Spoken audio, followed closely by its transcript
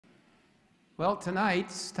Well,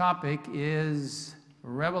 tonight's topic is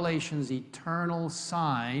Revelation's eternal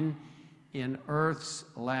sign in Earth's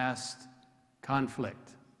last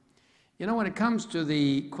conflict. You know, when it comes to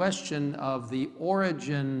the question of the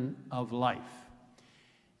origin of life,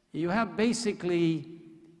 you have basically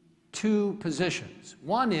two positions.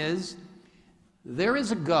 One is there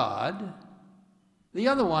is a God. The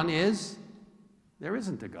other one is there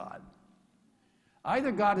isn't a God.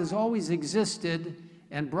 Either God has always existed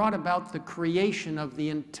and brought about the creation of the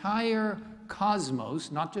entire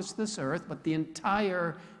cosmos, not just this earth, but the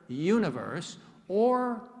entire universe,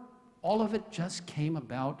 or all of it just came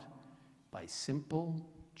about by simple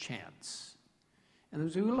chance. And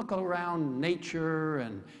as we look around nature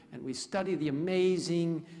and we study the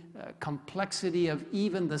amazing complexity of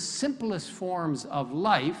even the simplest forms of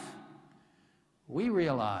life, we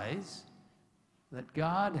realize that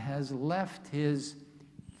God has left his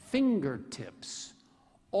fingertips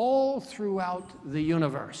all throughout the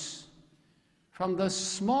universe, from the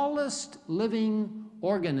smallest living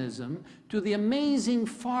organism to the amazing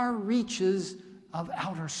far reaches of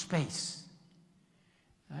outer space.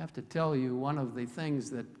 I have to tell you, one of the things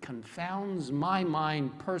that confounds my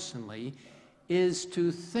mind personally is to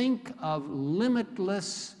think of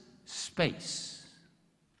limitless space.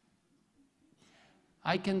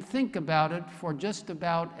 I can think about it for just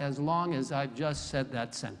about as long as I've just said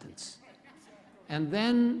that sentence. And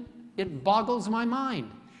then it boggles my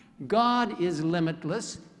mind. God is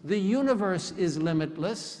limitless. The universe is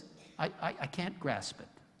limitless. I can't grasp it.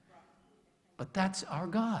 But that's our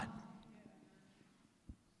God.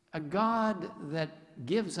 A God that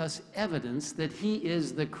gives us evidence that he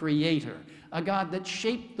is the creator. A God that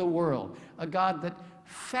shaped the world. A God that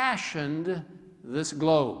fashioned this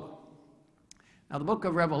globe. Now, the book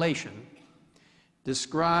of Revelation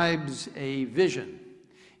describes a vision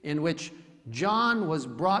in which John was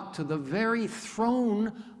brought to the very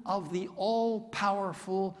throne of the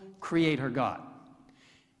all-powerful Creator God.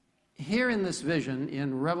 Here in this vision,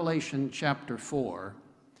 in Revelation chapter 4,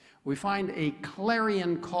 we find a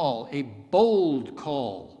clarion call, a bold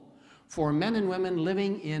call for men and women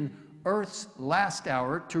living in Earth's last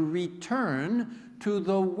hour to return to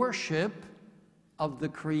the worship of the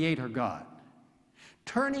Creator God,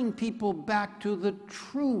 turning people back to the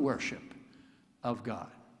true worship of God.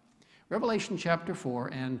 Revelation chapter 4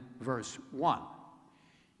 and verse 1.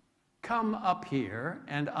 Come up here,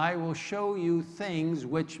 and I will show you things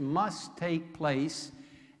which must take place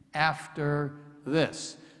after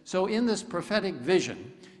this. So in this prophetic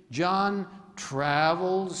vision, John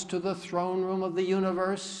travels to the throne room of the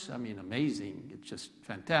universe. I mean, amazing. It's just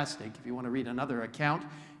fantastic. If you want to read another account,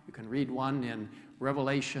 you can read one in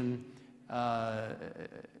Revelation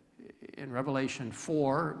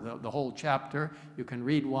 4, the whole chapter. You can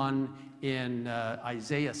read one in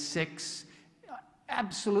Isaiah 6.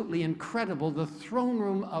 Absolutely incredible, the throne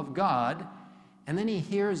room of God. And then he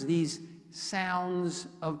hears these sounds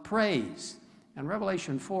of praise. And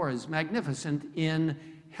Revelation 4 is magnificent in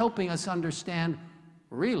helping us understand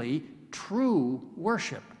really true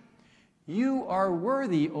worship. You are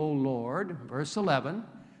worthy, O Lord, verse 11,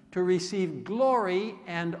 to receive glory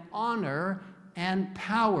and honor and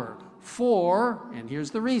power. For, and here's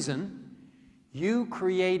the reason, you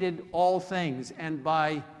created all things, and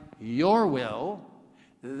by your will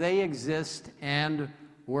they exist and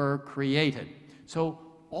were created. So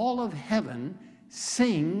all of heaven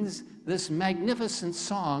sings this magnificent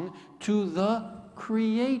song to the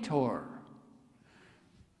Creator.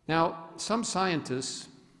 Now, some scientists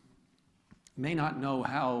may not know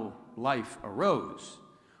how life arose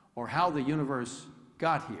or how the universe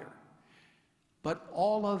got here, but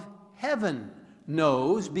all of heaven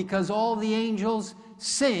knows, because all the angels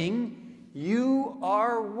sing, you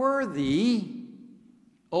are worthy,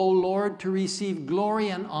 O Lord, to receive glory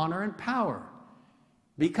and honor and power,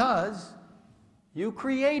 because you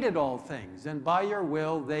created all things, and by your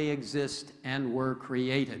will they exist and were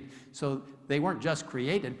created. So they weren't just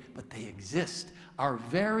created, but they exist. Our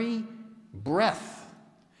very breath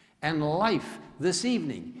and life this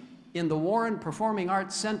evening in the Warren Performing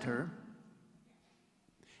Arts Center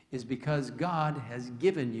is because God has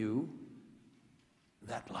given you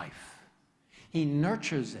that life. He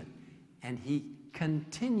nurtures it, and he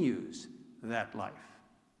continues that life.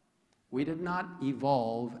 We did not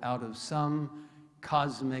evolve out of some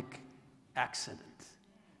cosmic accident,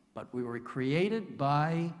 but we were created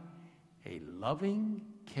by a loving,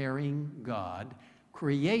 caring God,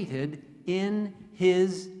 created in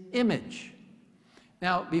his image.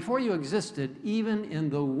 Now, before you existed, even in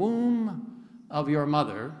the womb of your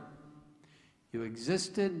mother, you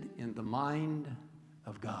existed in the mind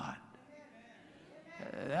of God.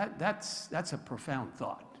 That's a profound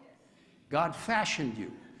thought. God fashioned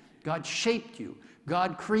you. God shaped you.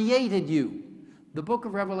 God created you. The book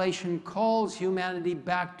of Revelation calls humanity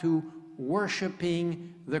back to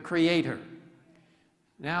worshiping the Creator.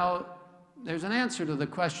 Now, there's an answer to the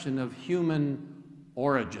question of human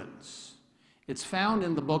origins. It's found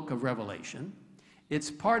in the book of Revelation.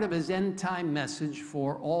 It's part of his end-time message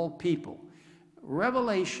for all people.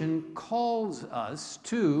 Revelation calls us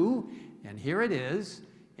to, and here it is,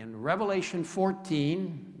 in Revelation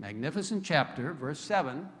 14, magnificent chapter, verse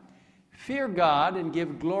 7, fear God and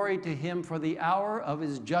give glory to him, for the hour of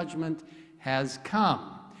his judgment has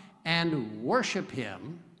come, and worship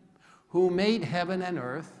him who made heaven and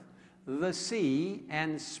earth, the sea,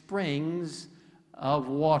 and springs of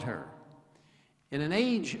water. In an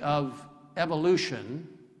age of evolution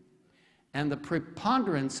and the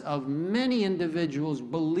preponderance of many individuals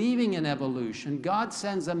believing in evolution, God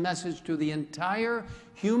sends a message to the entire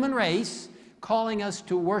human race, calling us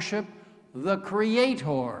to worship the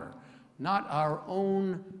Creator, not our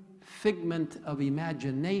own figment of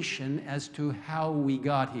imagination as to how we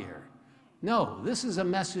got here. No, this is a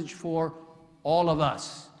message for all of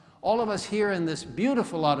us. All of us here in this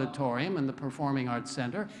beautiful auditorium in the Performing Arts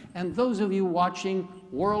Center, and those of you watching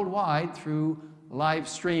worldwide through live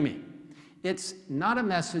streaming. It's not a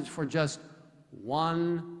message for just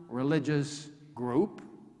one religious group,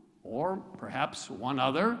 or perhaps one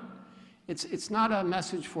other. It's not a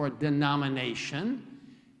message for a denomination,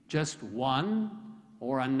 just one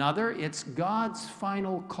or another. It's God's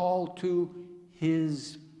final call to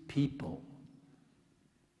his people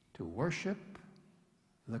to worship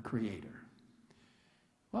the Creator.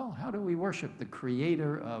 Well, how do we worship the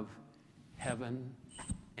Creator of heaven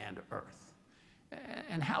and earth?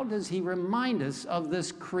 And how does he remind us of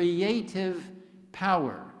this creative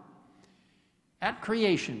power? At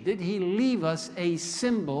creation, did he leave us a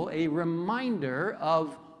symbol, a reminder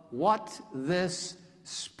of what this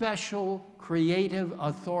special creative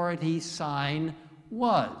authority sign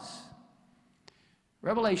was?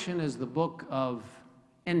 Revelation is the book of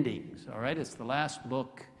endings, all right? It's the last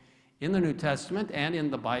book in the New Testament and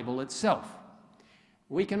in the Bible itself.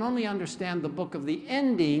 We can only understand the book of the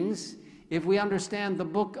endings if we understand the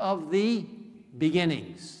book of the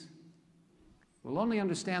beginnings. We'll only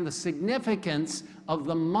understand the significance of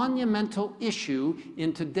the monumental issue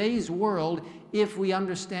in today's world if we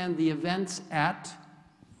understand the events at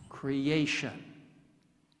creation.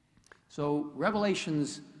 So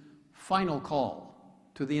Revelation's final call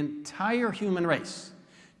to the entire human race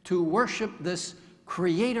to worship this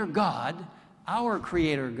Creator God, our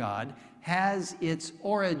Creator God, has its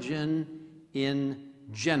origin in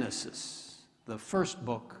Genesis, the first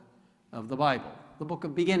book of the Bible, the book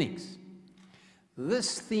of beginnings.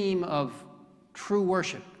 This theme of true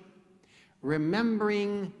worship,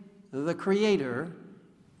 remembering the Creator,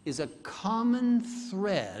 is a common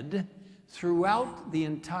thread throughout the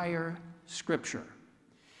entire Scripture.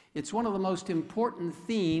 It's one of the most important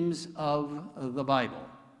themes of the Bible.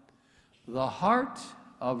 The heart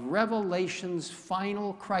of Revelation's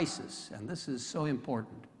final crisis, and this is so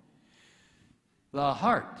important, the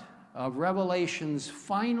heart of Revelation's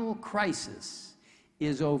final crisis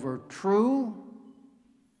is over true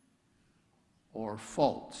or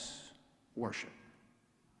false worship.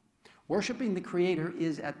 Worshiping the Creator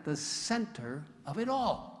is at the center of it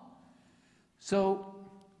all. So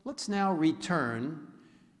let's now return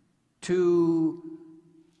to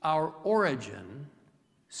our origin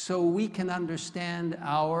so we can understand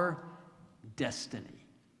our destiny.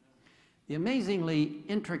 The amazingly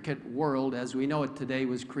intricate world as we know it today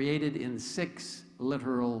was created in 6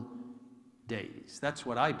 literal days. That's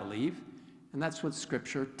what I believe, and that's what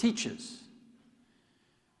Scripture teaches.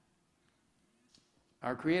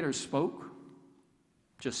 Our Creator spoke,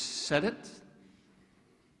 just said it,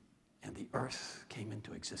 and the earth came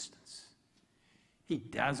into existence. He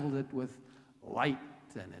dazzled it with light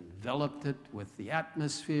and enveloped it with the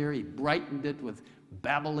atmosphere. He brightened it with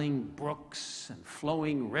babbling brooks and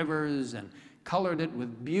flowing rivers and colored it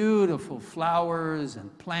with beautiful flowers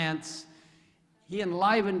and plants. He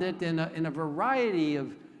enlivened it in a variety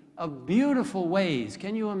of beautiful ways.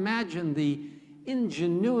 Can you imagine the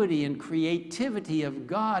ingenuity and creativity of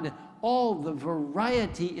God, all the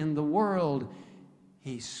variety in the world?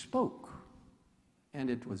 He spoke, and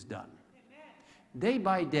it was done. Day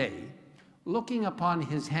by day, looking upon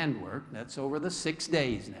his handwork, that's over the 6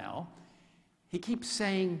 days now, he keeps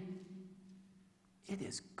saying, it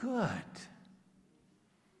is good.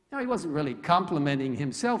 Now, he wasn't really complimenting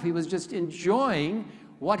himself. He was just enjoying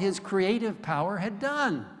what his creative power had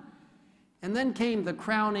done. And then came the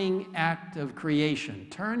crowning act of creation,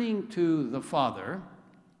 turning to the Father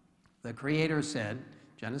The Creator said,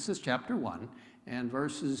 Genesis chapter 1 and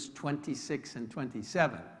verses 26 and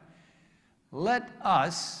 27, let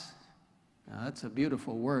us, now that's a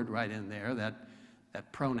beautiful word right in there,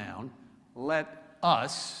 that pronoun, let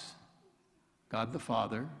us, God the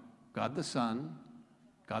Father, God the Son,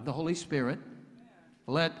 God the Holy Spirit,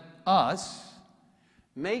 let us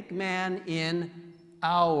make man in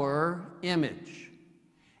our image.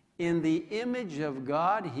 In the image of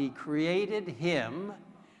God, he created him.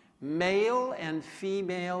 Male and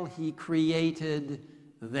female, he created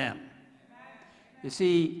them. You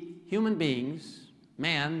see, human beings,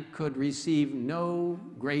 man could receive no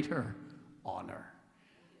greater honor.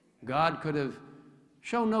 God could have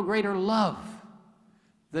shown no greater love.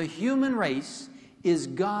 The human race is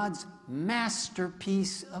God's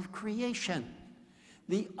masterpiece of creation,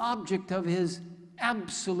 the object of his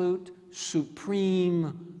absolute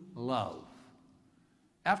supreme love.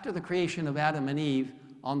 After the creation of Adam and Eve,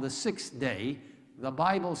 on the sixth day, the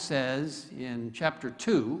Bible says in chapter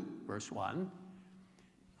 2, verse 1,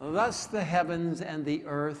 thus the heavens and the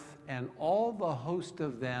earth and all the host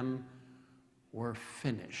of them were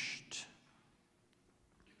finished.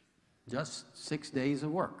 Just 6 days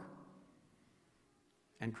of work,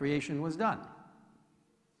 and creation was done.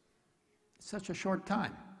 Such a short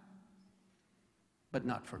time, but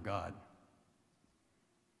not for God.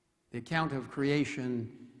 The account of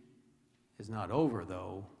creation is not over,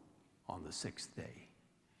 though, on the sixth day.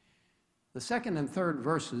 The second and third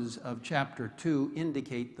verses of chapter 2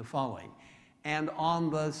 indicate the following. And on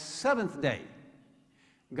the seventh day,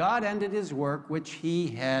 God ended his work which he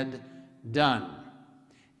had done,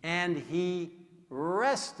 and he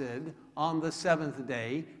rested on the seventh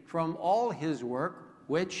day from all his work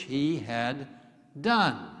which he had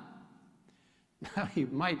done. Now, you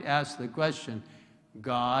might ask the question,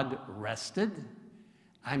 God rested?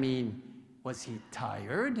 I mean, was he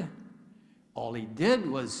tired? All he did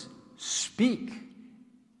was speak,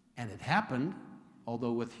 and it happened,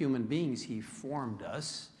 although with human beings he formed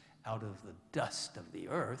us out of the dust of the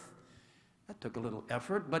earth. That took a little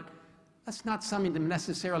effort, but that's not something to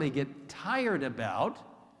necessarily get tired about.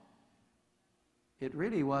 It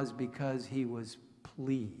really was because he was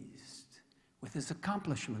pleased with his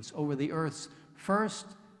accomplishments over the earth's first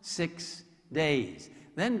 6 days.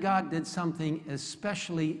 Then God did something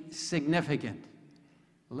especially significant.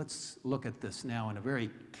 Let's look at this now in a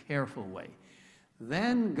very careful way.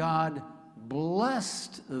 Then God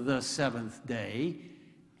blessed the seventh day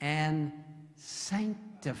and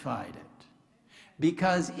sanctified it,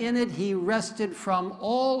 because in it he rested from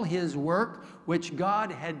all his work which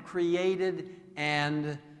God had created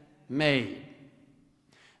and made.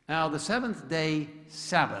 Now, the seventh day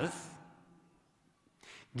Sabbath,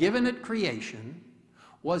 given at creation,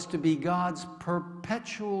 was to be God's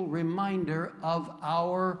perpetual reminder of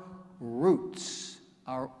our roots,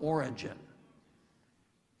 our origin.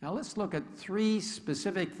 Now let's look at 3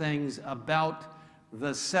 specific things about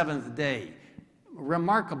the seventh day.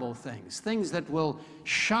 Remarkable things, things that will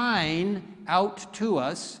shine out to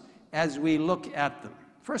us as we look at them.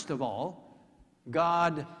 First of all,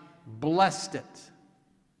 God blessed it.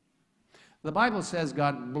 The Bible says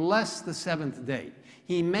God blessed the seventh day.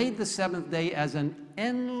 He made the seventh day as an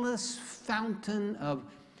endless fountain of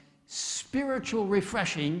spiritual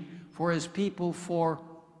refreshing for his people for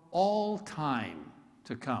all time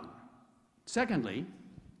to come. Secondly,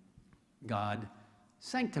 God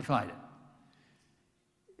sanctified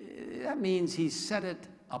it. That means he set it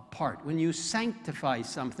apart. When you sanctify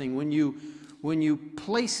something, when you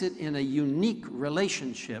place it in a unique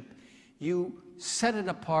relationship, you set it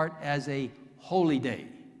apart as a holy day,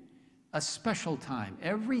 a special time,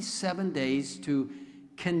 every 7 days, to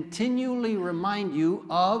continually remind you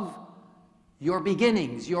of your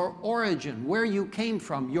beginnings, your origin, where you came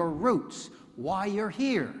from, your roots, why you're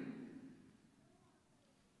here.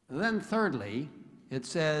 Then thirdly, it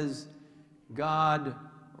says God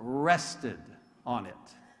rested on it.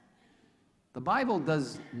 The Bible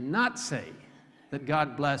does not say that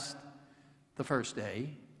God blessed the first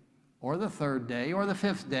day, or the third day, or the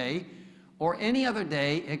fifth day, or any other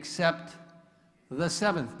day except the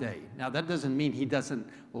seventh day. Now, that doesn't mean he doesn't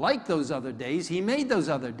like those other days. He made those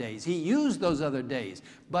other days. He used those other days.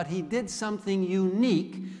 But he did something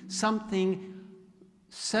unique, something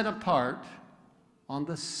set apart on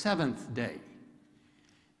the seventh day.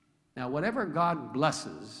 Now, whatever God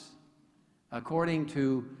blesses, according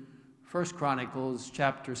to 1 Chronicles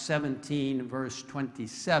chapter 17, verse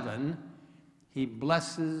 27, he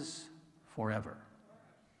blesses forever.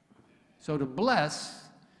 So to bless,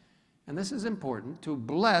 and this is important, to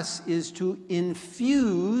bless is to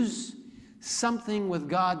infuse something with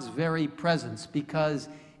God's very presence, because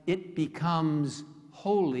it becomes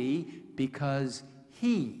holy because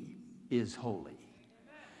He is holy.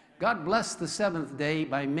 God blessed the seventh day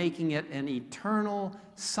by making it an eternal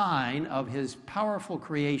sign of His powerful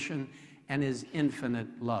creation and His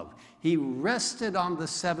infinite love. He rested on the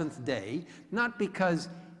seventh day, not because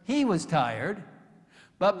He was tired,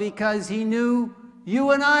 but because He knew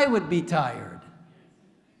you and I would be tired.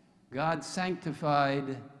 God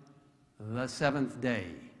sanctified the seventh day.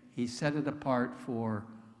 He set it apart for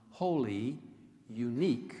holy,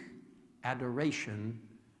 unique adoration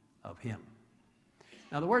of Him.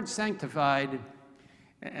 Now, the word sanctified,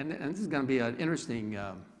 and this is going to be an interesting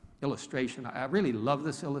illustration. I really love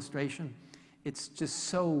this illustration. It's just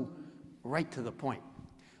so right to the point.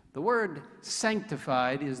 The word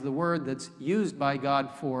sanctified is the word that's used by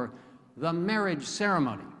God for the marriage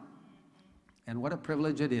ceremony. And what a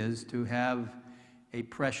privilege it is to have a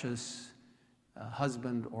precious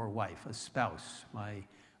husband or wife, a spouse. My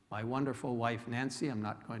wonderful wife, Nancy, I'm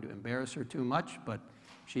not going to embarrass her too much, but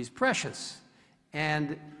she's precious.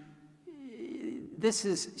 And this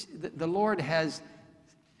is, the Lord has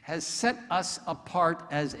set us apart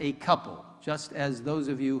as a couple, just as those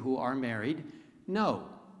of you who are married know.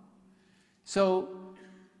 So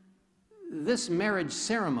this marriage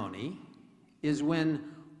ceremony is when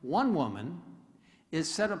one woman is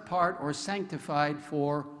set apart or sanctified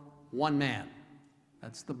for one man.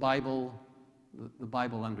 That's the Bible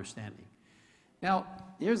understanding. Now,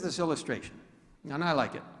 here's this illustration, and I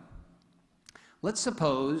like it. Let's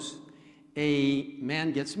suppose a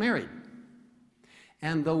man gets married,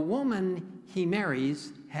 and the woman he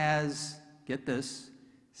marries has, get this,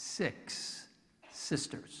 6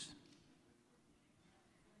 sisters.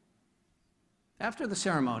 After the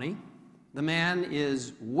ceremony, the man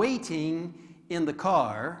is waiting in the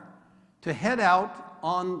car to head out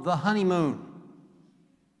on the honeymoon.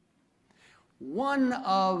 One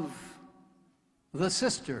of the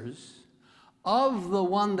sisters of the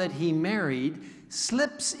one that he married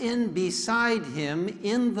slips in beside him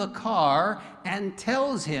in the car and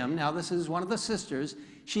tells him, now this is one of the sisters,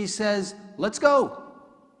 she says, "Let's go."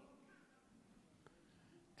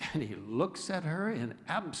 And he looks at her in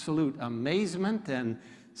absolute amazement and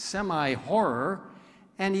semi-horror,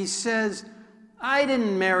 and he says, "I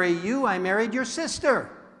didn't marry you, I married your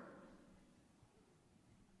sister."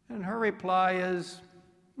 And her reply is,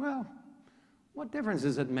 "Well, what difference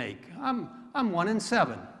does it make? I'm 1 in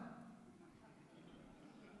 7.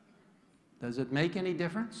 Does it make any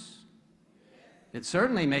difference? It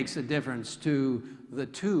certainly makes a difference to the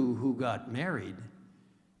 2 who got married.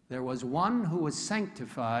 There was one who was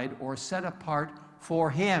sanctified or set apart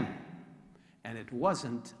for him, and it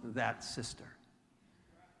wasn't that sister.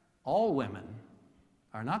 All women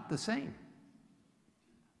are not the same.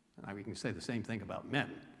 Now we can say the same thing about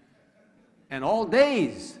men. And all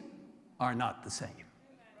days are not the same.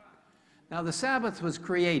 Now the Sabbath was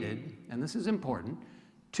created, and this is important,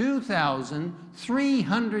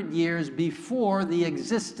 2,300 years before the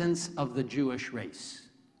existence of the Jewish race.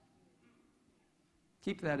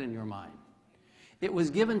 Keep that in your mind. It was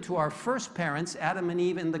given to our first parents, Adam and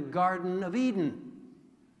Eve, in the Garden of Eden.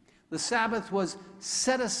 The Sabbath was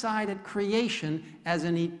set aside at creation as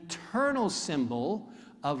an eternal symbol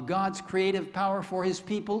of God's creative power for His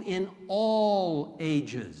people in all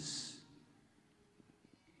ages.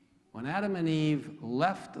 When Adam and Eve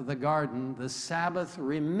left the garden, the Sabbath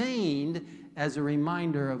remained as a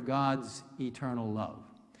reminder of God's eternal love.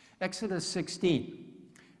 Exodus 16,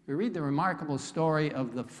 we read the remarkable story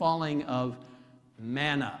of the falling of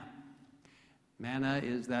manna. Manna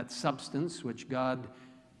is that substance which God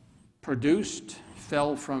produced,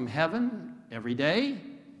 fell from heaven every day,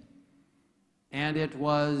 and it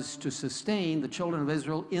was to sustain the children of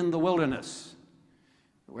Israel in the wilderness.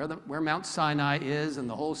 Where Mount Sinai is and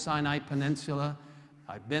the whole Sinai Peninsula,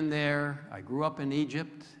 I've been there. I grew up in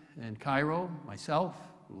Egypt and Cairo myself,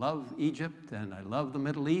 love Egypt, and I love the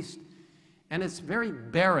Middle East. And it's very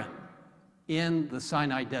barren in the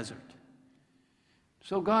Sinai Desert.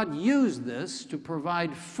 So God used this to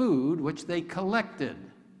provide food which they collected.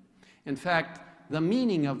 In fact, the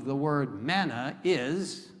meaning of the word manna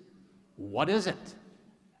is, what is it?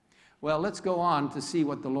 Well, let's go on to see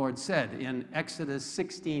what the Lord said in Exodus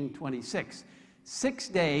 16:26. 6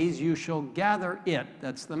 days you shall gather it,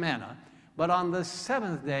 that's the manna, but on the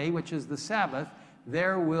 7th day, which is the Sabbath,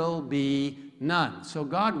 there will be none. So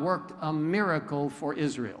God worked a miracle for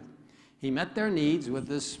Israel. He met their needs with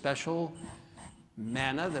this special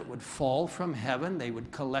manna that would fall from heaven. They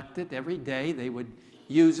would collect it every day. They would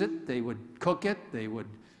use it. They would cook it. They would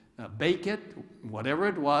bake it, whatever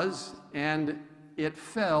it was, and it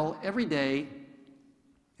fell every day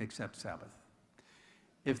except Sabbath.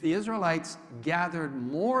 If the Israelites gathered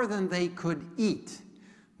more than they could eat,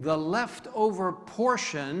 the leftover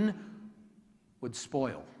portion would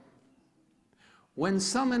spoil. When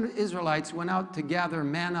some Israelites went out to gather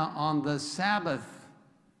manna on the Sabbath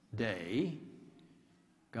day,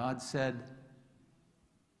 God said,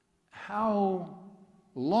 "How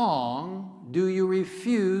long do you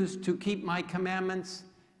refuse to keep my commandments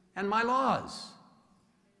and my laws?"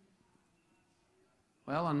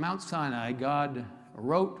 Well, on Mount Sinai, God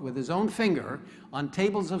wrote with his own finger on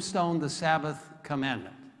tables of stone the Sabbath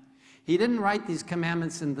commandment. He didn't write these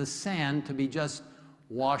commandments in the sand to be just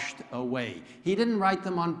washed away. He didn't write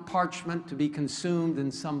them on parchment to be consumed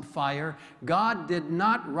in some fire. God did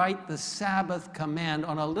not write the Sabbath command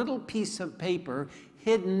on a little piece of paper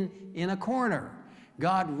hidden in a corner.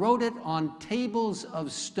 God wrote it on tables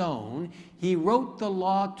of stone. He wrote the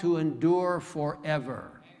law to endure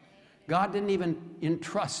forever. God didn't even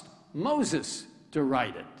entrust Moses to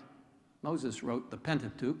write it. Moses wrote the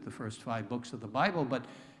Pentateuch, the first 5 books of the Bible, but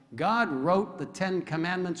God wrote the 10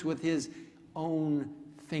 Commandments with his own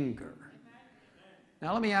finger.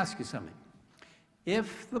 Now let me ask you something.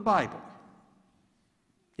 If in the Bible,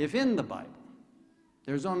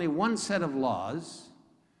 there's only one set of laws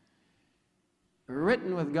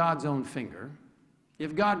written with God's own finger,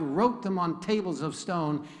 if God wrote them on tables of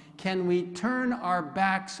stone, can we turn our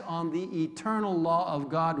backs on the eternal law of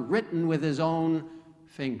God written with his own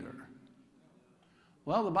finger?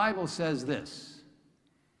 Well, the Bible says this,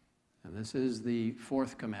 and this is the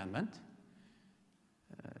 4th commandment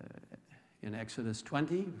in Exodus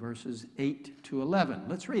 20, verses 8 to 11.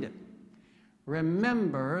 Let's read it.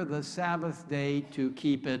 "Remember the Sabbath day to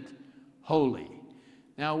keep it holy."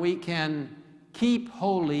 Now, we can keep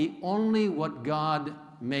holy only what God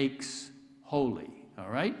makes holy, all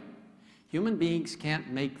right? Human beings can't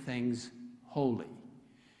make things holy.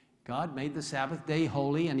 God made the Sabbath day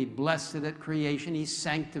holy, and he blessed it at creation. He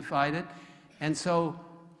sanctified it. And so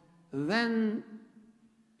then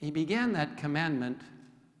he began that commandment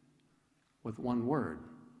with one word.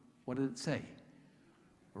 What did it say?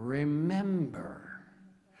 Remember.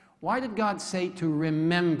 Why did God say to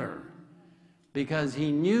remember? Because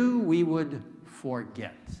he knew we would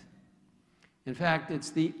forget. In fact, it's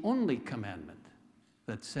the only commandment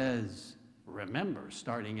that says remember,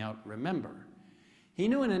 starting out remember. He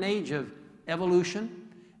knew in an age of evolution,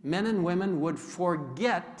 men and women would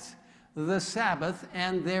forget the Sabbath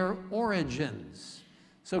and their origins.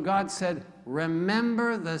 So God said,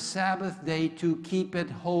 remember the Sabbath day to keep it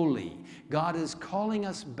holy. God is calling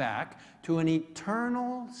us back to an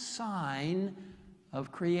eternal sign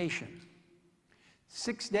of creation.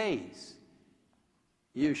 6 days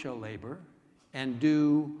you shall labor and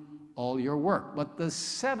do all your work. But the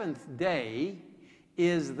 7th day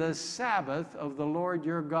is the Sabbath of the Lord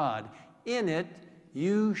your God. In it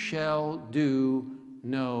you shall do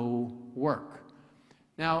no work.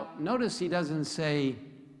 Now, notice he doesn't say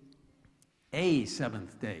a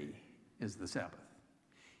 7th day is the Sabbath.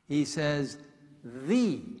 He says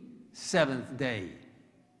the 7th day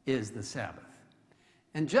is the Sabbath.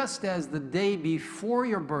 And just as the day before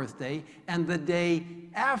your birthday and the day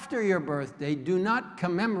after your birthday do not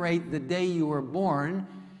commemorate the day you were born,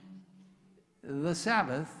 the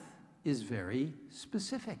Sabbath is very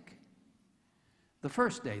specific. The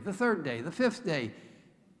 1st day, the 3rd day, the 5th day,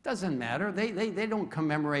 doesn't matter. They don't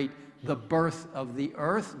commemorate the birth of the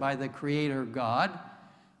earth by the Creator God.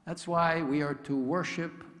 That's why we are to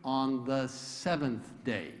worship on the 7th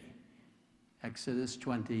day. Exodus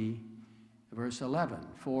 20, verse 11.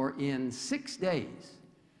 For in 6 days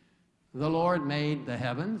the Lord made the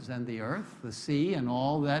heavens and the earth, the sea, and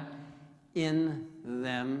all that in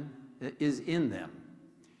them is in them,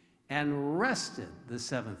 and rested the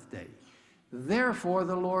 7th day. Therefore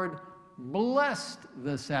the Lord blessed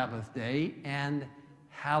the Sabbath day and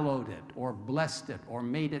hallowed it, or blessed it, or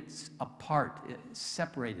made it apart,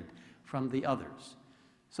 separated from the others.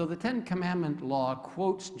 So the 10 Commandment law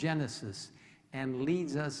quotes Genesis and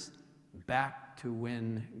leads us back to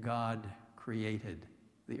when God created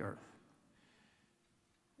the earth.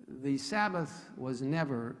 The Sabbath was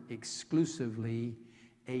never exclusively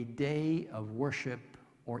a day of worship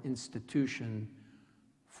or institution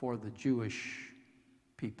for the Jewish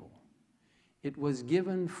people. It was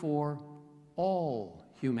given for all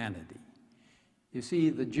humanity. You see,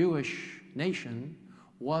 the Jewish nation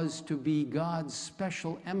was to be God's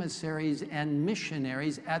special emissaries and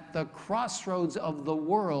missionaries at the crossroads of the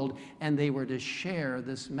world, and they were to share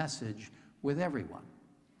this message with everyone.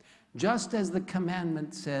 Just as the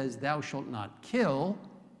commandment says, thou shalt not kill,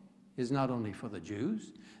 is not only for the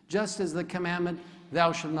Jews, just as the commandment,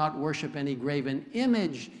 thou shalt not worship any graven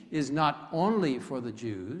image is not only for the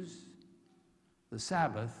Jews. The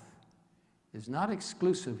Sabbath is not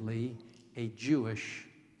exclusively a Jewish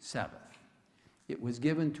Sabbath. It was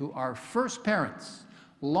given to our first parents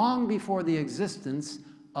long before the existence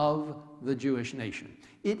of the Jewish nation.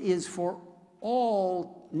 It is for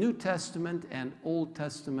all New Testament and Old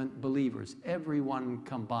Testament believers, everyone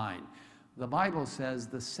combined. The Bible says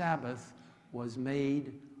the Sabbath was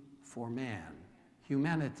made for man,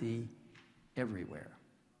 humanity everywhere.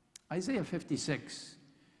 Isaiah 56,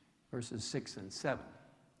 verses 6 and 7.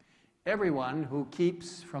 Everyone who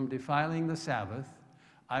keeps from defiling the Sabbath,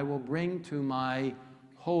 I will bring to my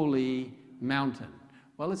holy mountain.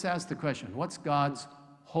 Well, let's ask the question, what's God's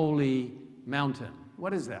holy mountain?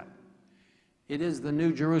 What is that? It is the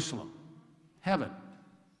New Jerusalem, heaven.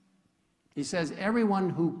 He says, everyone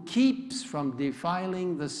who keeps from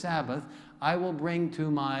defiling the Sabbath, I will bring to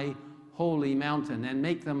my holy mountain and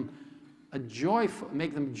make them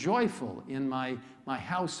joyful in my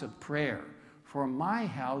house of prayer. For my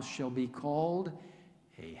house shall be called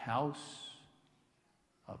a house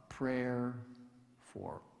of prayer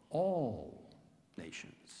for all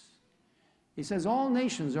nations. He says, all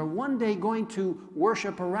nations are one day going to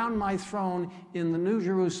worship around my throne in the New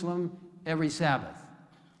Jerusalem every Sabbath.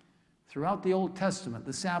 Throughout the Old Testament,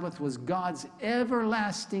 the Sabbath was God's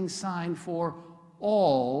everlasting sign for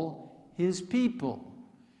all his people.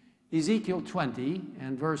 Ezekiel 20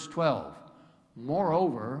 and verse 12.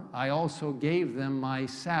 Moreover, I also gave them my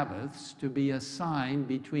Sabbaths to be a sign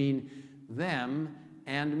between them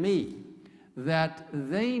and me, that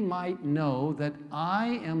they might know that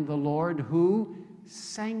I am the Lord who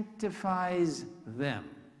sanctifies them.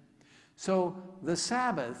 So the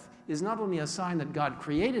Sabbath is not only a sign that God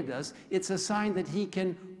created us, it's a sign that he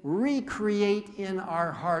can recreate in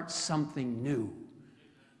our hearts something new.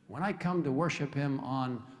 When I come to worship him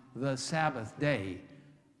on the Sabbath day,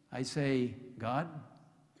 I say, God,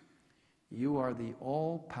 you are the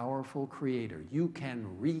all-powerful creator. You can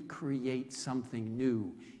recreate something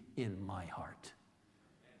new in my heart.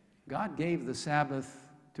 God gave the Sabbath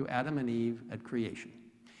to Adam and Eve at creation.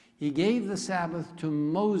 He gave the Sabbath to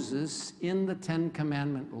Moses in the Ten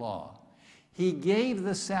Commandment law. He gave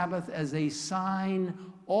the Sabbath as a sign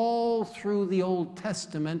all through the Old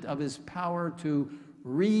Testament of his power to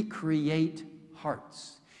recreate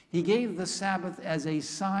hearts. He gave the Sabbath as a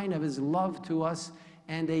sign of his love to us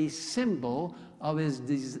and a symbol of his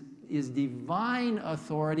divine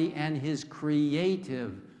authority and his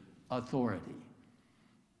creative authority.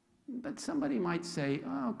 But somebody might say,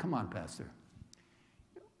 oh, come on, Pastor.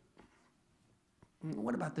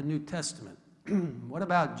 What about the New Testament? What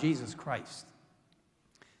about Jesus Christ?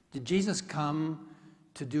 Did Jesus come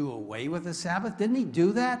to do away with the Sabbath? Didn't he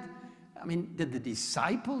do that? I mean, did the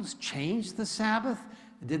disciples change the Sabbath?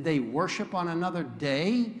 Did they worship on another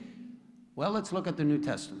day? Well, let's look at the New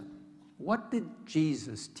Testament. What did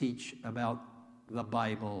Jesus teach about the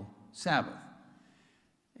Bible Sabbath?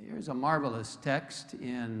 Here's a marvelous text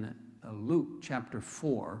in Luke chapter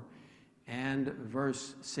 4 and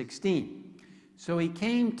verse 16. So he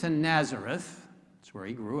came to Nazareth, that's where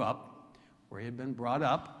he grew up, where he had been brought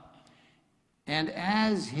up, and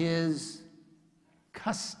as his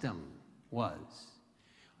custom was,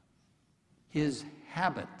 his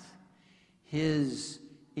habit, his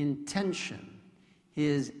intention,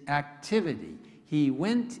 his activity, he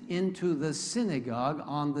went into the synagogue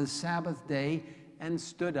on the Sabbath day and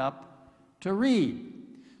stood up to read.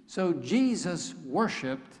 So Jesus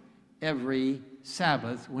worshiped every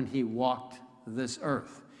Sabbath when he walked this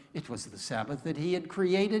earth. It was the Sabbath that he had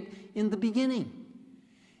created in the beginning.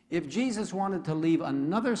 If Jesus wanted to leave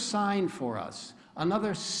another sign for us,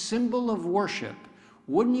 another symbol of worship,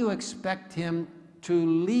 wouldn't you expect him to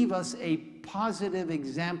leave us a positive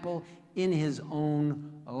example in his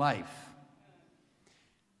own life?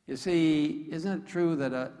 You see, isn't it true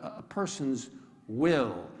that a person's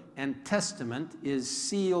will and testament is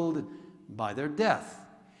sealed by their death?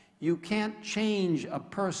 You can't change a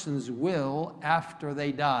person's will after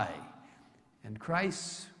they die. And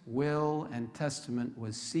Christ's will and testament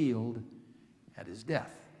was sealed at his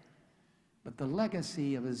death. But the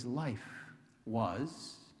legacy of his life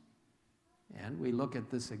was, and we look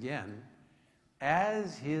at this again,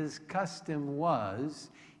 as his custom was,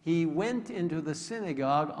 he went into the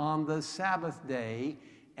synagogue on the Sabbath day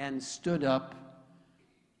and stood up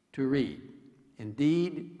to read.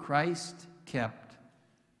 Indeed, Christ kept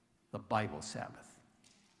the Bible Sabbath.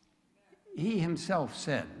 He himself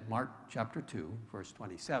said, Mark chapter 2, verse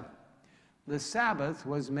 27, the Sabbath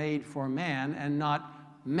was made for man and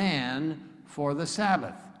not man for the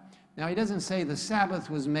Sabbath. Now, he doesn't say the Sabbath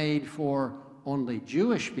was made for only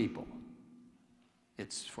Jewish people.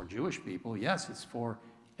 It's for Jewish people, yes, it's for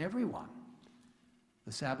everyone.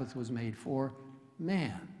 The Sabbath was made for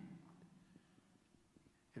man.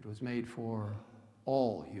 It was made for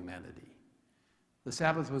all humanity. The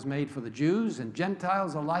Sabbath was made for the Jews and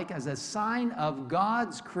Gentiles alike as a sign of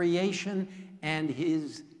God's creation and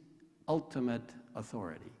his ultimate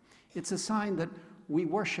authority. It's a sign that we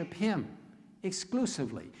worship him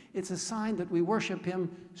exclusively. It's a sign that we worship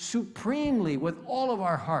him supremely with all of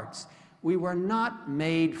our hearts. We were not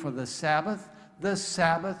made for the Sabbath. The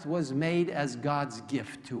Sabbath was made as God's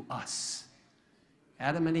gift to us.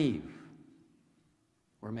 Adam and Eve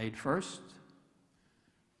were made first.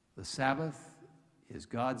 The Sabbath is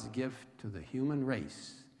God's gift to the human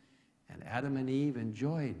race, and Adam and Eve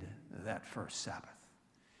enjoyed that first Sabbath.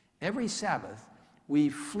 Every Sabbath, we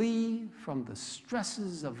flee from the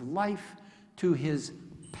stresses of life to his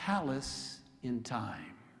palace in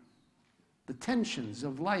time. The tensions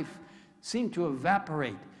of life seem to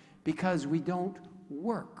evaporate because we don't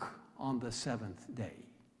work on the seventh day.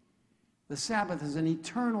 The Sabbath is an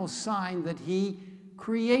eternal sign that he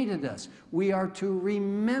created us. We are to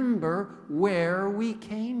remember where we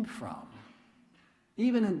came from.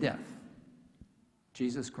 Even in death,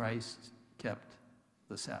 Jesus Christ kept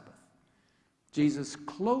the Sabbath. Jesus'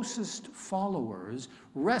 closest followers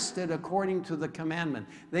rested according to the commandment.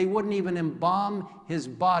 They wouldn't even embalm his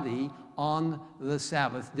body on the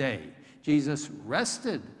Sabbath day. Jesus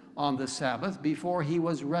rested on the Sabbath before he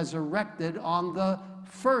was resurrected on the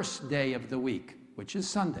first day of the week, which is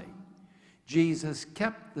Sunday. Jesus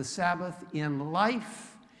kept the Sabbath in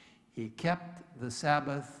life. He kept the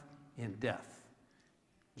Sabbath in death.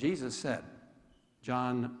 Jesus said,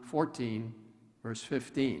 John 14, verse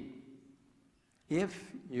 15,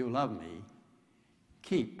 "If you love me,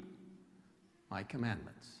 keep my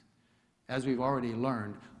commandments." As we've already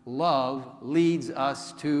learned, love leads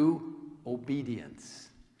us to obedience.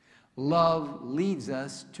 Love leads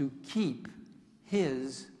us to keep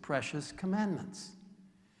his precious commandments.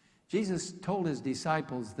 Jesus told his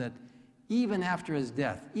disciples that even after his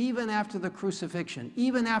death, even after the crucifixion,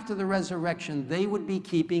 even after the resurrection, they would be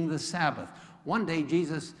keeping the Sabbath. One day,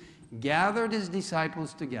 Jesus gathered his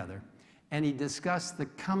disciples together, and he discussed the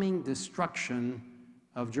coming destruction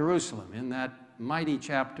of Jerusalem in that mighty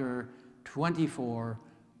chapter 24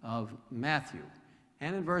 of Matthew.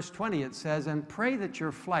 And in verse 20 it says, "And pray that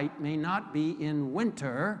your flight may not be in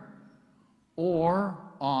winter or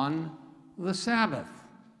on the Sabbath."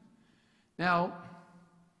 Now,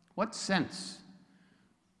 what sense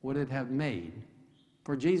would it have made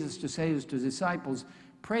for Jesus to say to his disciples,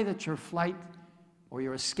 pray that your flight or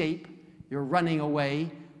your escape, your running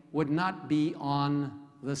away, would not be on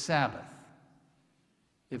the Sabbath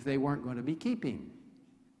if they weren't going to be keeping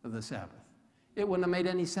the Sabbath? It wouldn't have made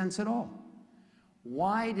any sense at all.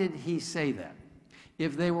 Why did he say that?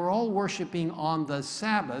 If they were all worshiping on the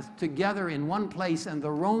Sabbath together in one place and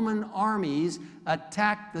the Roman armies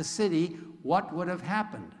attacked the city, what would have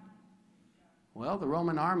happened? Well, the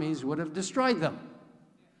Roman armies would have destroyed them.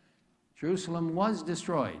 Jerusalem was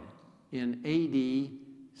destroyed in AD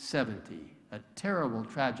 70, a terrible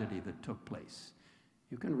tragedy that took place.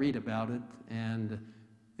 You can read about it and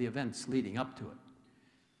the events leading up to it.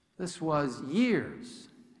 This was years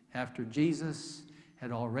after Jesus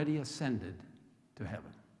had already ascended to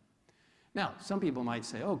heaven. Now, some people might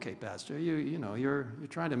say, okay, Pastor, you're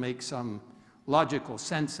trying to make some logical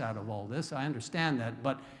sense out of all this. I understand that,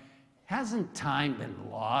 but hasn't time been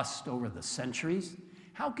lost over the centuries?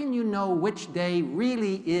 How can you know which day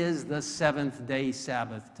really is the seventh-day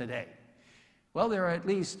Sabbath today? Well, there are at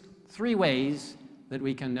least three ways that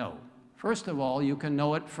we can know. First of all, you can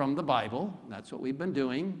know it from the Bible. That's what we've been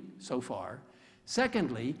doing so far.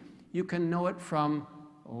 Secondly, you can know it from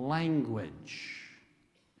language.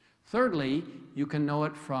 Thirdly, you can know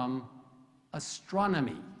it from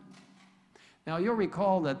astronomy. Now, you'll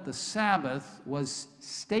recall that the Sabbath was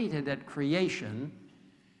stated at creation,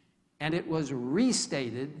 and it was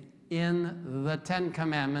restated in the Ten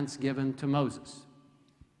Commandments given to Moses.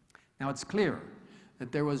 Now, it's clear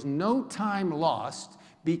that there was no time lost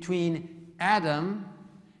between Adam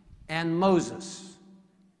and Moses.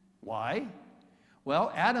 Why?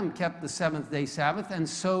 Well, Adam kept the seventh-day Sabbath, and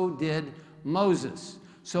so did Moses.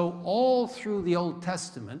 So all through the Old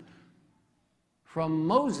Testament, from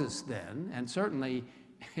Moses then, and certainly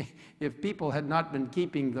if people had not been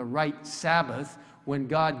keeping the right Sabbath when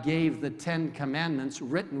God gave the Ten Commandments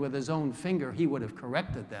written with his own finger, he would have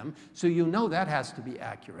corrected them. So you know that has to be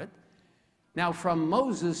accurate. Now, from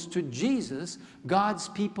Moses to Jesus, God's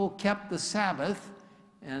people kept the Sabbath,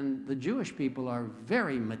 and the Jewish people are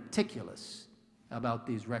very meticulous about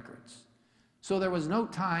these records. So there was no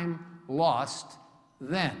time lost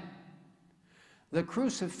then. The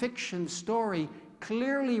crucifixion story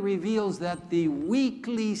clearly reveals that the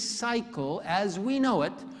weekly cycle, as we know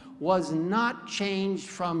it, was not changed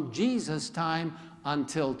from Jesus' time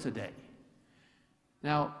until today.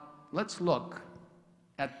 Now, let's look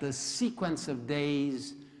at the sequence of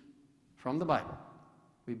days from the Bible.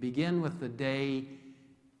 We begin with the day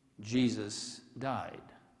Jesus died.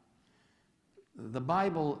 The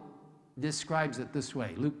Bible describes it this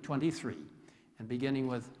way, Luke 23, and beginning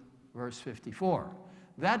with verse 54.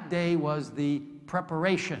 That day was the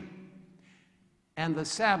preparation, and the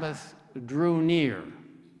Sabbath drew near.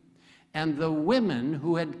 And the women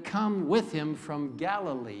who had come with him from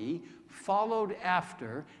Galilee followed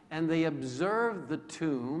after, and they observed the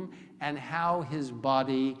tomb and how his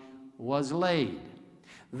body was laid.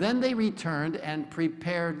 Then they returned and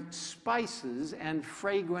prepared spices and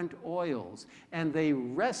fragrant oils, and they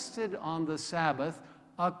rested on the Sabbath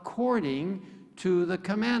according to the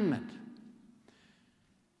commandment.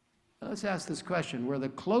 Let's ask this question. Were the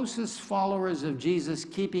closest followers of Jesus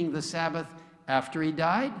keeping the Sabbath after he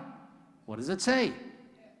died? What does it say?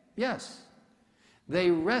 Yes. They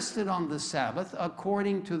rested on the Sabbath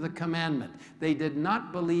according to the commandment. They did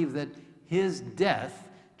not believe that his death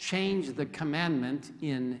changed the commandment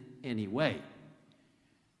in any way.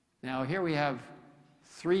 Now, here we have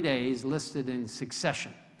 3 days listed in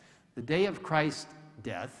succession. The day of Christ's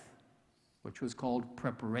death, which was called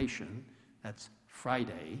preparation, that's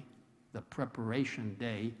Friday, the preparation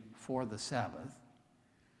day for the Sabbath.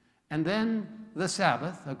 And then the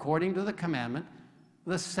Sabbath, according to the commandment,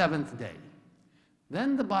 the 7th day.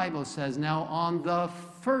 Then the Bible says, now on the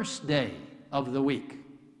first day of the week,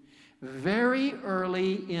 very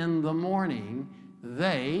early in the morning,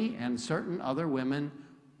 they and certain other women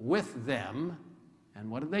with them, and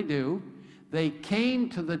what did they do? They came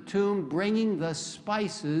to the tomb bringing the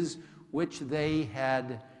spices which they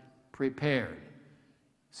had prepared.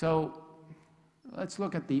 So let's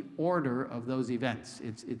look at the order of those events.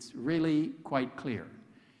 It's really quite clear.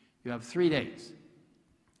 You have 3 days.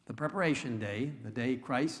 The preparation day, the day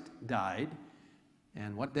Christ died.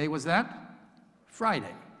 And what day was that?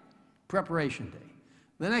 Friday, preparation day.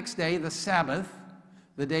 The next day, the Sabbath,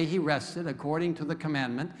 the day he rested according to the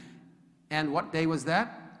commandment. And what day was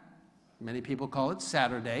that? Many people call it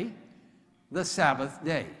Saturday, the Sabbath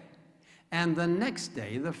day. And the next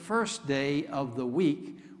day, the first day of the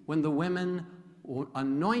week, when the women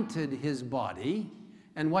anointed his body.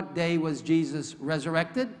 And what day was Jesus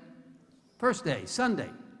resurrected? First day, Sunday,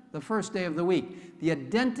 the first day of the week. The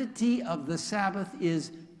identity of the Sabbath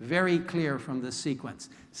is very clear from this sequence.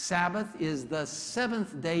 Sabbath is the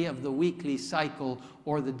 7th day of the weekly cycle,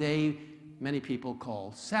 or the day many people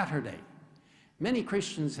call Saturday. Many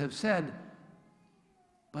Christians have said,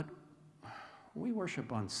 but we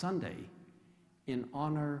worship on Sunday in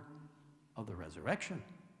honor of the resurrection.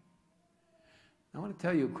 I want to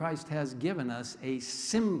tell you, Christ has given us a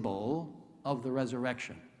symbol of the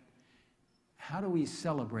resurrection. How do we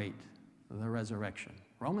celebrate the resurrection?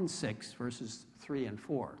 Romans 6, verses 3 and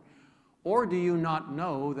 4. Or do you not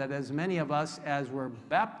know that as many of us as were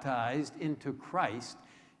baptized into Christ,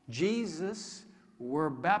 Jesus were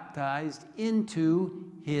baptized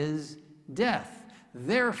into his death?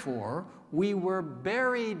 Therefore, we were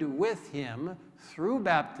buried with him through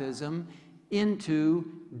baptism into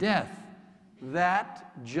death,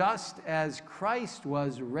 that just as Christ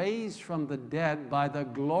was raised from the dead by the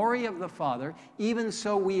glory of the Father, even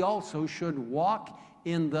so we also should walk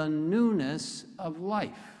in the newness of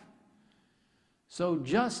life. So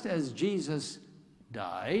just as Jesus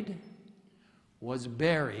died, was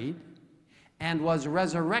buried, and was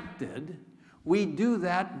resurrected, we do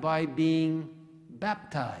that by being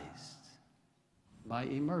baptized, by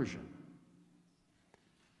immersion.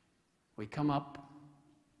 We come up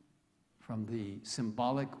from the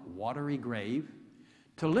symbolic watery grave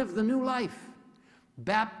to live the new life.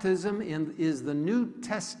 Baptism is the New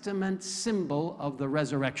Testament symbol of the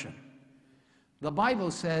resurrection. The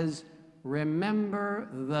Bible says, remember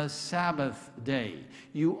the Sabbath day.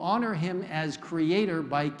 You honor him as creator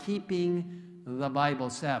by keeping the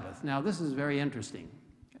Bible Sabbath. Now, this is very interesting.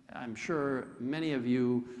 I'm sure many of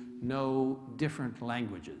you know different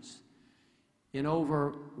languages. In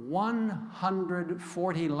over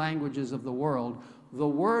 140 languages of the world, the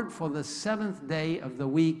word for the 7th day of the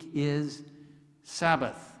week is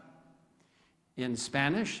Sabbath. In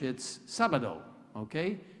Spanish, it's sábado,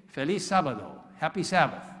 okay? Feliz sábado, happy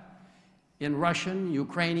Sabbath. In Russian,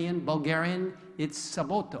 Ukrainian, Bulgarian, it's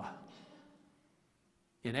sabota.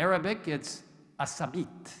 In Arabic, it's asabit.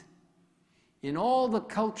 In all the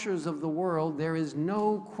cultures of the world, there is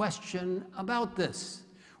no question about this.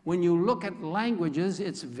 When you look at languages,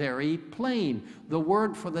 it's very plain. The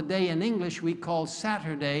word for the day in English we call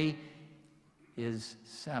Saturday is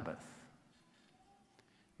Sabbath.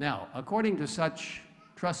 Now, according to such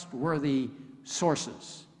trustworthy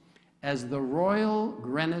sources as the Royal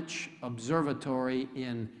Greenwich Observatory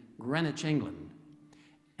in Greenwich, England,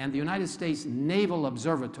 and the United States Naval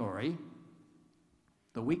Observatory,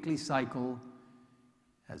 the weekly cycle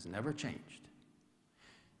has never changed.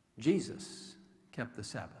 Jesus kept the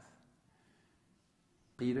Sabbath.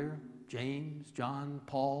 Peter, James, John,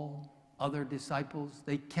 Paul, other disciples,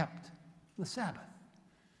 they kept the Sabbath.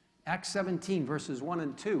 Acts 17, verses 1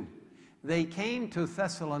 and 2. They came to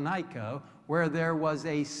Thessalonica, where there was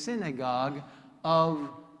a synagogue of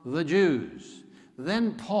the Jews.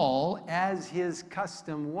 Then Paul, as his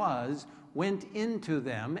custom was, went into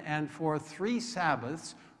them, and for 3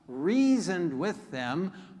 Sabbaths reasoned with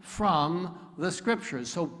them from the Scriptures.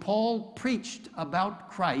 So Paul preached about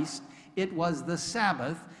Christ. It was the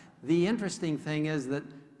Sabbath. The interesting thing is that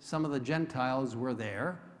some of the Gentiles were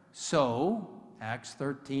there. So, Acts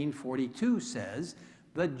 13:42 says,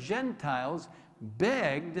 the Gentiles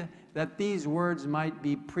begged that these words might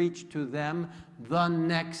be preached to them the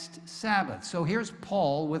next Sabbath. So here's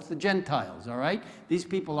Paul with the Gentiles, all right? These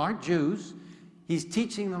people aren't Jews. He's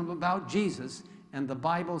teaching them about Jesus, and the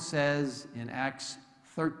Bible says in Acts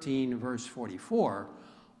 13, verse 44,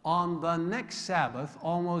 on the next Sabbath,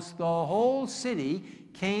 almost the whole city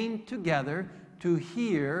came together to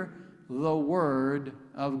hear the word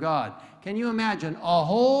of God. Can you imagine a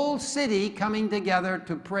whole city coming together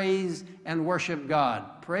to praise and worship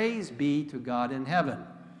God? Praise be to God in heaven.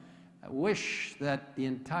 I wish that the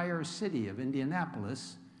entire city of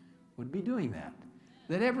Indianapolis would be doing that.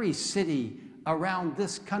 That every city around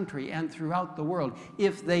this country and throughout the world,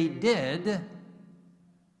 if they did,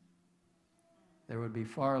 there would be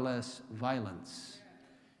far less violence,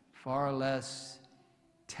 far less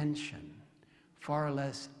tension, far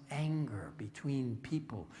less anger between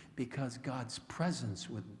people, because God's presence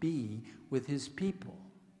would be with his people.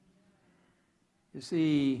 You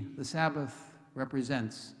see, the Sabbath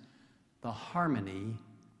represents the harmony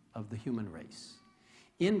of the human race.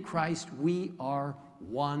 In Christ, we are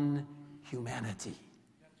one humanity.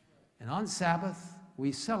 And on Sabbath,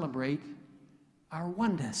 we celebrate our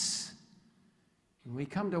oneness. When we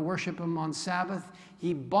come to worship him on Sabbath,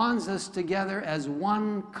 he bonds us together as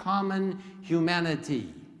one common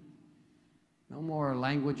humanity. No more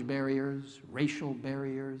language barriers, racial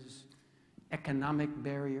barriers, economic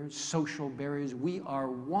barriers, social barriers. We are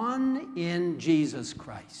one in Jesus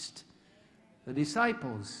Christ. The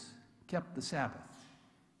disciples kept the Sabbath.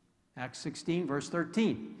 Acts 16, verse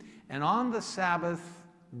 13. And on the Sabbath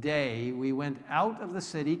day, we went out of the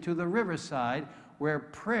city to the riverside where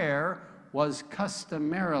prayer was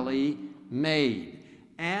customarily made.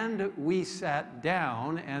 And we sat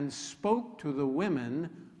down and spoke to the women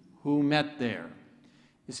who met there.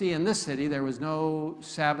 You see, in this city, there was no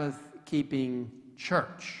Sabbath-keeping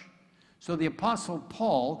church. So the Apostle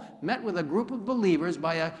Paul met with a group of believers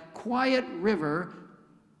by a quiet river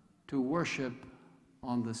to worship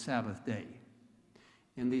on the Sabbath day.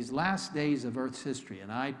 In these last days of Earth's history,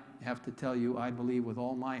 and I have to tell you, I believe with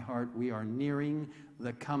all my heart, we are nearing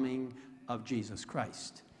the coming of Jesus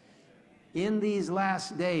Christ. In these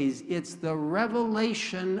last days, it's the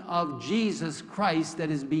revelation of Jesus Christ that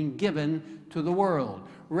is being given to the world.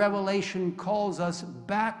 Revelation calls us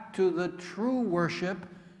back to the true worship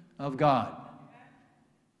of God.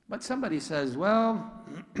 But somebody says, well,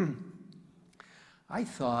 I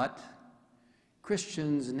thought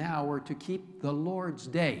Christians now were to keep the Lord's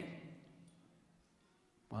Day.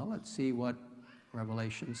 Well, let's see what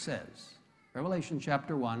Revelation says. Revelation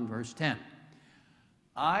chapter 1, verse 10.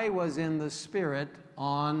 I was in the Spirit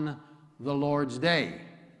on the Lord's day.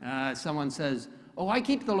 Someone says, oh, I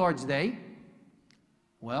keep the Lord's day.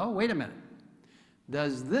 Well, wait a minute.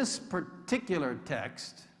 Does this particular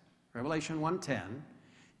text, Revelation 1:10,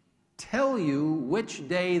 tell you which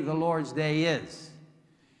day the Lord's day is?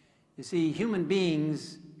 You see, human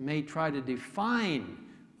beings may try to define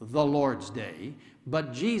the Lord's day,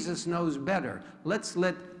 but Jesus knows better. Let's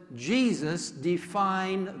let Jesus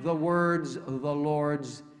define the words of the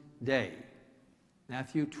Lord's day.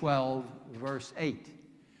 Matthew 12, verse 8.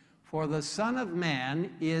 For the Son of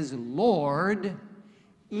Man is Lord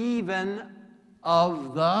even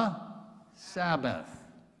of the Sabbath.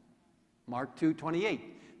 Mark 2:28.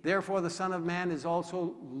 Therefore the Son of Man is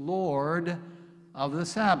also Lord of the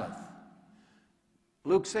Sabbath.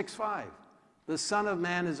 Luke 6:5. The Son of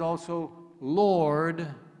Man is also Lord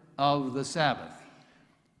of the Sabbath.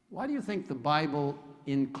 Why do you think the Bible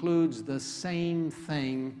includes the same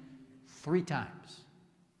thing 3 times?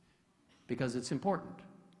 Because it's important.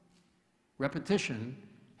 Repetition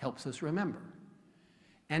helps us remember.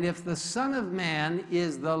 And if the Son of Man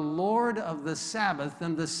is the Lord of the Sabbath,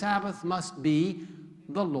 then the Sabbath must be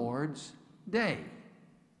the Lord's day.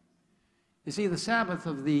 You see, the Sabbath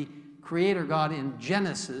of the Creator God in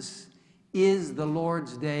Genesis is the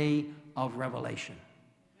Lord's day of revelation.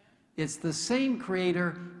 It's the same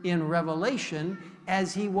Creator in Revelation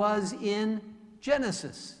as he was in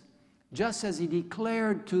Genesis. Just as he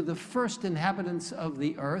declared to the first inhabitants of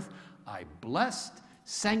the earth, I blessed,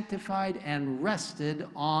 sanctified, and rested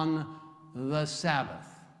on the Sabbath.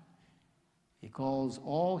 He calls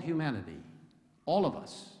all humanity, all of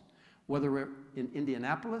us, whether we're in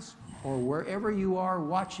Indianapolis or wherever you are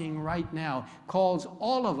watching right now, calls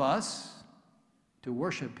all of us to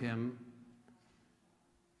worship him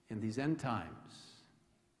in these end times.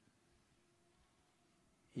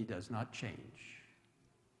 He does not change.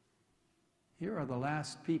 Here are the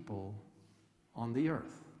last people on the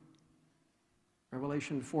earth.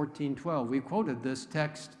 Revelation 14:12. We quoted this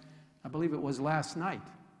text, I believe it was last night.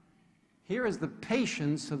 Here is the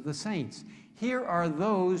patience of the saints. Here are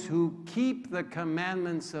those who keep the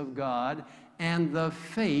commandments of God and the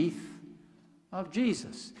faith of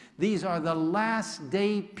Jesus. These are the last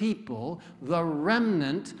day people, the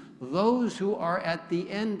remnant, those who are at the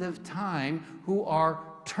end of time, who are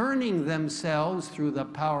turning themselves through the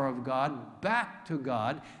power of God back to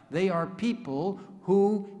God. They are people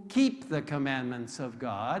who keep the commandments of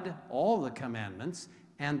God, all the commandments,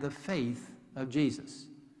 and the faith of Jesus.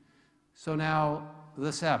 So now,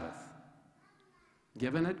 the Sabbath,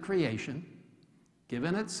 given at creation,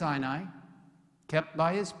 given at Sinai, kept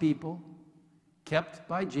by his people, kept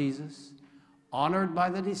by Jesus, honored by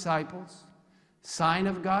the disciples, sign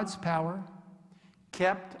of God's power,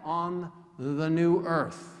 kept on the new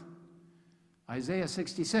earth. Isaiah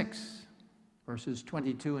 66, verses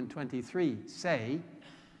 22 and 23 say,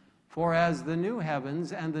 For as the new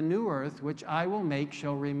heavens and the new earth which I will make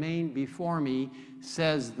shall remain before me,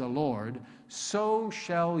 says the Lord, so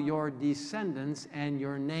shall your descendants and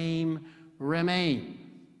your name remain.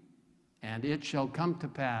 And it shall come to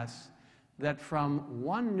pass that from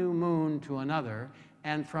one new moon to another,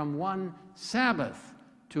 and from one Sabbath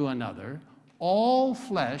to another, all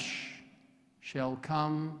flesh shall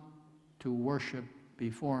come to worship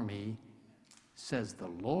before me, says the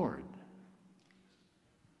Lord.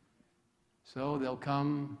 So they'll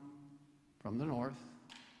come from the north,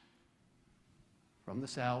 from the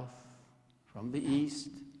south, from the east,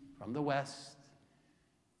 from the west.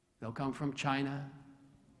 They'll come from China,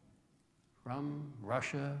 from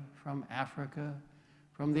Russia, from Africa,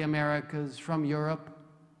 from the Americas, from Europe,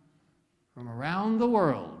 from around the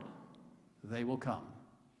world. They will come.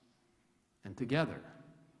 And together,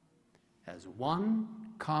 as one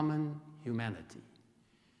common humanity,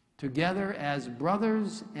 together as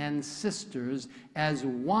brothers and sisters, as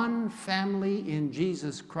one family in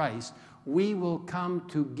Jesus Christ, we will come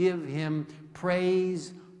to give him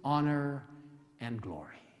praise, honor, and glory.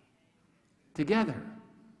 Together,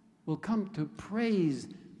 we'll come to praise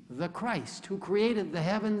the Christ who created the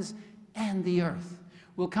heavens and the earth.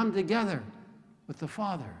 We'll come together with the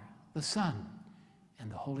Father, the Son,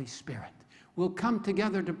 and the Holy Spirit. We'll come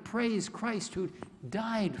together to praise Christ who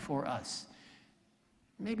died for us.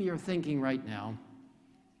 Maybe you're thinking right now,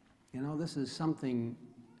 you know, this is something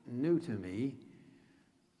new to me.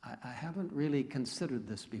 I haven't really considered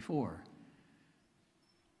this before.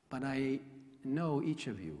 But I know each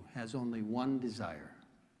of you has only one desire,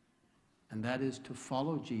 and that is to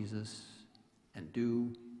follow Jesus and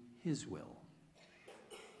do his will.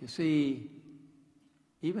 You see,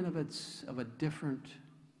 even if it's of a different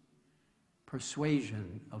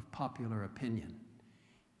persuasion of popular opinion,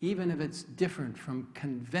 even if it's different from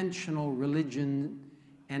conventional religion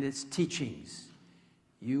and its teachings,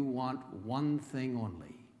 you want one thing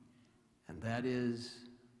only, and that is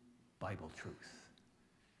Bible truth.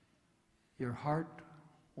 Your heart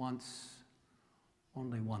wants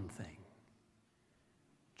only one thing: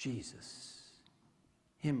 Jesus,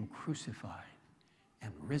 him crucified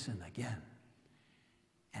and risen again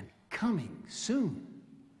and coming soon.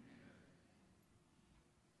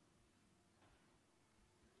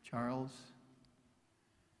 Charles,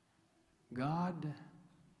 God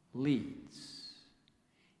leads.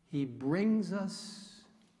 He brings us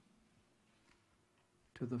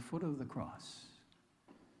to the foot of the cross.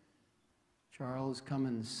 Charles, come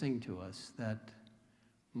and sing to us that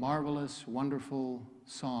marvelous, wonderful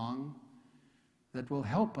song that will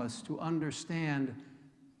help us to understand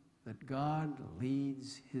that God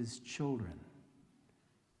leads his children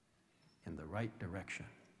in the right direction.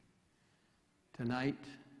 Tonight,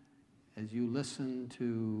 as you listen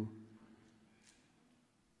to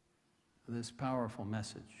this powerful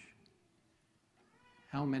message,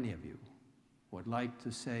 how many of you would like to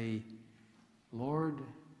say, Lord,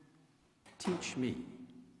 teach me,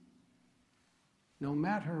 no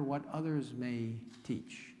matter what others may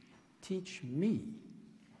teach me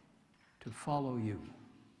to follow you.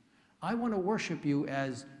 I want to worship you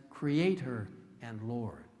as Creator and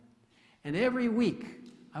Lord. And every week,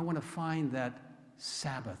 I want to find that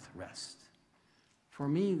Sabbath rest. For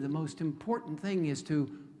me, the most important thing is to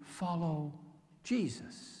follow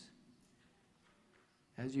Jesus.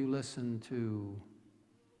 As you listen to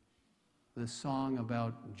the song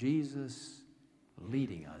about Jesus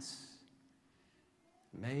leading us,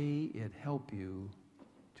 may it help you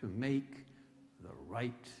to make the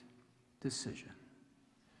right decision,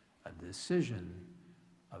 a decision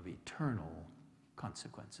of eternal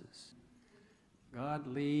consequences. God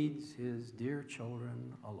leads his dear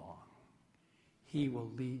children along. He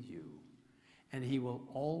will lead you, and he will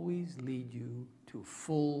always lead you to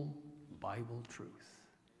full Bible truth.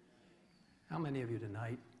 How many of you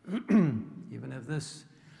tonight, even if this,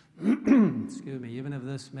 even if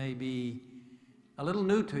this may be a little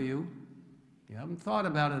new to you, you haven't thought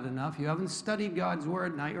about it enough, you haven't studied God's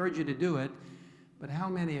Word, and I urge you to do it, but how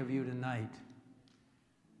many of you tonight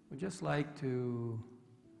would just like to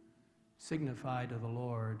signify to the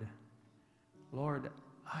Lord, Lord,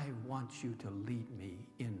 I want you to lead me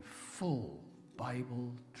in full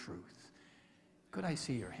Bible truth. Could I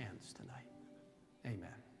see your hands tonight?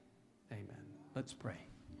 Amen. Amen. Let's pray.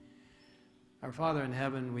 Our Father in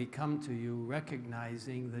heaven, we come to you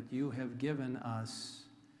recognizing that you have given us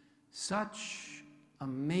such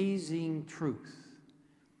amazing truth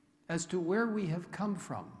as to where we have come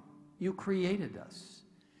from. You created us,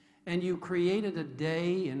 and you created a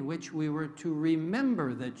day in which we were to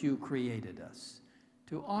remember that you created us,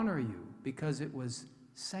 to honor you because it was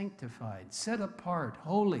sanctified, set apart,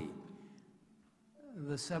 holy,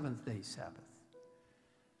 the seventh-day Sabbath.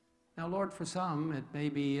 Now, Lord, for some, it may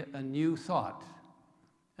be a new thought,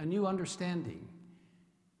 a new understanding.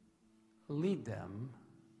 Lead them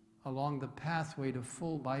along the pathway to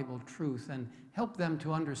full Bible truth and help them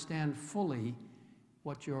to understand fully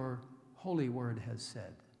what your holy word has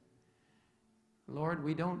said. Lord,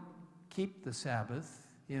 we don't keep the Sabbath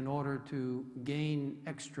in order to gain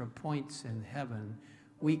extra points in heaven.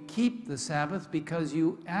 We keep the Sabbath because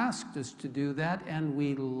you asked us to do that, and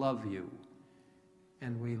we love you.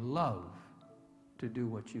 And we love to do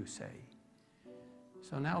what you say.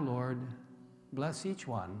 So now, Lord, bless each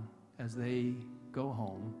one as they go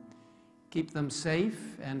home. Keep them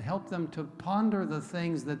safe and help them to ponder the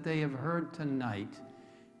things that they have heard tonight,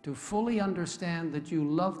 to fully understand that you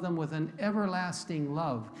love them with an everlasting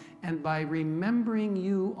love. And by remembering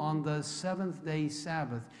you on the seventh-day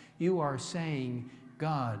Sabbath, you are saying,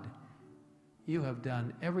 God, you have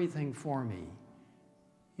done everything for me.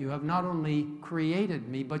 You have not only created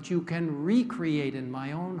me, but you can recreate in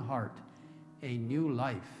my own heart a new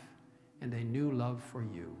life and a new love for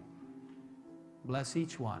you. Bless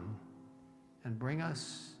each one and bring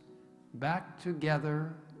us back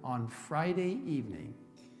together on Friday evening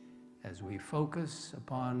as we focus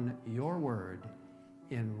upon your word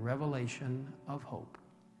in revelation of hope.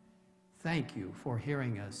 Thank you for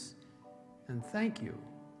hearing us, and thank you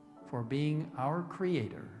for being our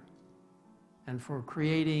creator and for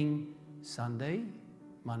creating Sunday,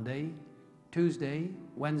 Monday, Tuesday,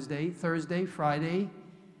 Wednesday, Thursday, Friday,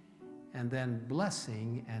 and then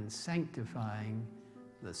blessing and sanctifying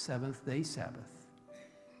the seventh-day Sabbath.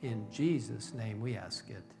 In Jesus' name we ask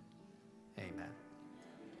it. Amen.